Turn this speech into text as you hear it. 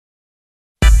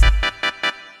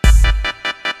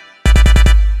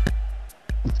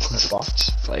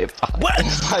Watch. Play it back. What? Oh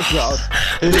my god.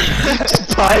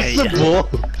 Pass the ball.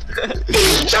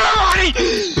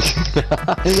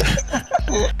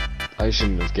 I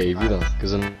shouldn't have gave you that,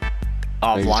 because I'm...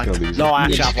 Oh, what? No, I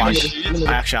actually have one.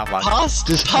 I actually have one. Pass!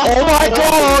 Just pass! Oh my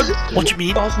god! What do you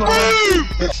mean?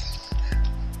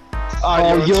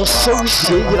 Oh, you're so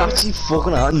shit, you're actually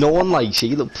fucking hard. No one likes you,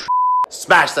 you look...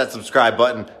 Smash that subscribe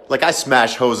button, like I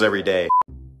smash hoes every day.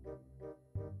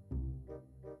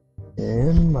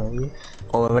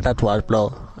 Oh, whatever that was,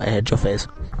 bro. I hit your face.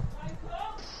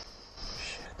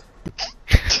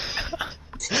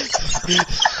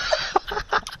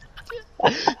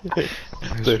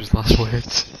 Those last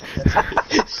words.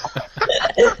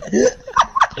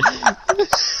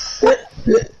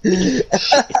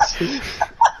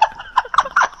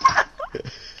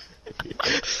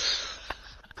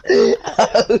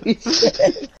 Oh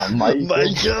shit! My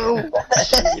god!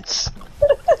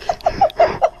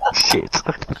 Shit.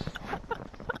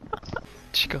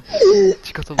 She got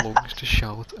the lungs to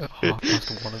shout at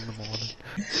 1:30 in the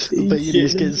morning. But you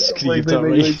just get screamed at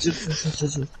me.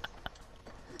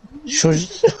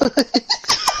 Shush.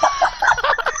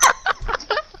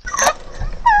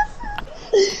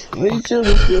 Wait, shut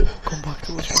up. Come back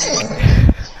to us.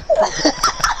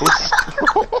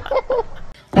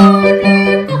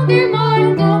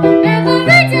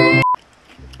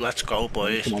 Let's go,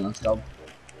 boys. Come on, let's go.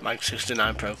 Mike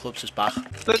 69 Pro Clubs is back.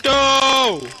 Let's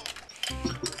go!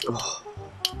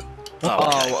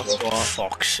 Oh, what's for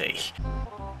fuck's sake.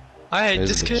 I hate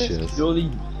this kid.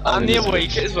 I'm And the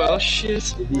awake it as well,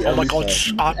 shit. Oh my god,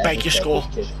 I beg your score.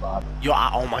 You're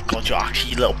oh my god, you're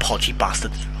actually a little podgy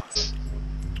bastard.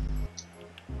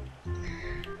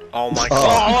 Oh my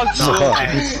god.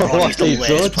 Oh, Ronnie's the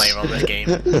worst player on this game.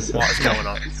 What is going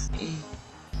on?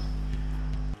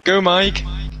 Go, Mike.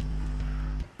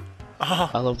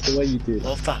 Oh, I love the way you do that.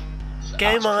 love that.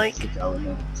 Go, Mike.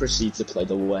 Proceed to play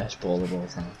the worst ball of all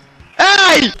time.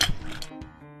 Hey!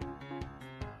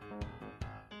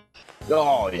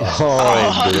 Oh, yeah.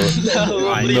 Oh,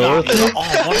 Right, no.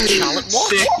 oh, what a challenge. What?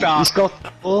 Sick that. He's got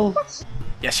the ball.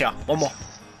 Yes, yeah, one more.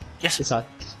 Yes. It's that.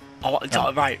 Oh,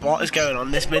 right, what is going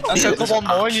on? This midfield. I said for is one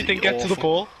more and you didn't absolutely get to the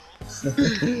ball.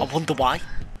 awful. I wonder why.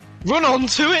 Run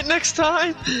onto it next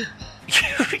time.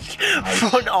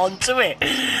 Run onto it.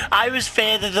 I was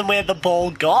further than where the ball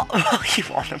got. What are you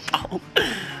on about?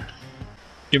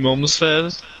 Your mum's further.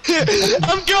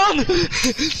 I'm gone!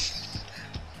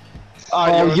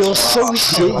 Oh, you're so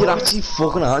shit, you're actually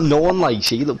fucking hard. No one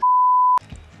likes you, you look...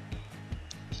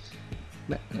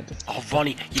 Oh,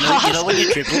 Ronnie, you know when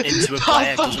you dribble into a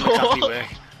player, it doesn't exactly work.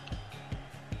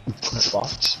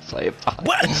 Watch. Play it back.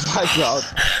 What? Oh my god.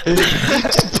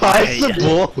 Pass the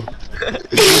ball.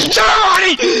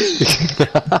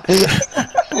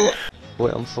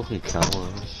 Wait, I'm fucking camera.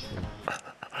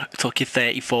 It took you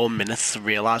 34 minutes to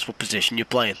realise what position you're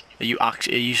playing. Are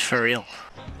you for real?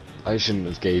 I shouldn't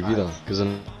have gave you that, because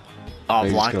I'm... Oh,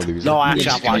 I'm what? just gonna lose No, it. I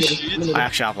actually have life. I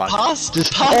actually have life. Pass!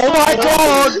 Just pass. Oh my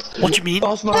god! What do you mean?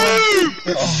 Pass my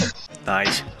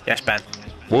Nice. Yes, Ben.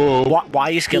 Whoa. Why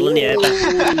are you skilling the air,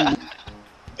 Ben?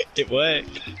 It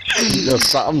worked. You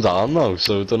sat him down though,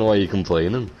 so I don't know why you're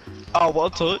complaining. Oh,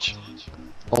 what a touch.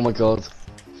 Oh my god.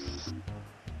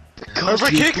 Over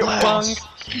kick, bang!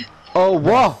 Oh,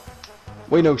 what?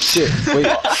 Wait, no, shit. Wait.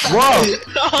 Whoa!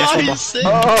 Nice!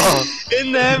 Oh!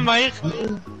 In there, mate!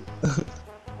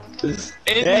 In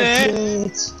there!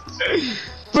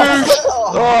 Boost!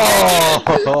 Oh!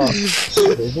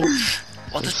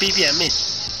 What does BBM mean?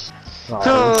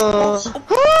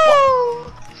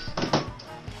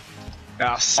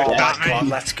 Ah, sick Oh my that, god,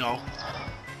 mate. let's go.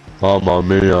 Mamma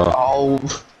mia. Oh.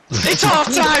 It's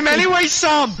half time anyway,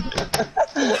 Sam!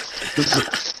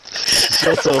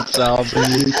 Shut up, Sam.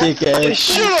 Dickhead.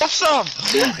 Shut up, Sam!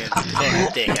 Fucking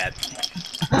dickhead.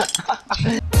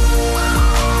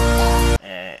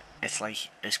 It's like,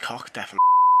 his cock definitely.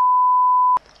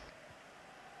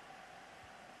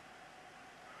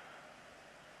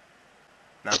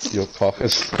 No. Your cock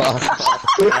is fat.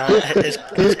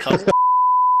 His cock.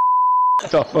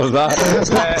 Top of that.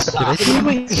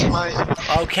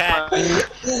 Okay.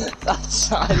 That's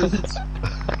silence.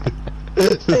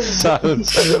 The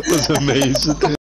silence was amazing.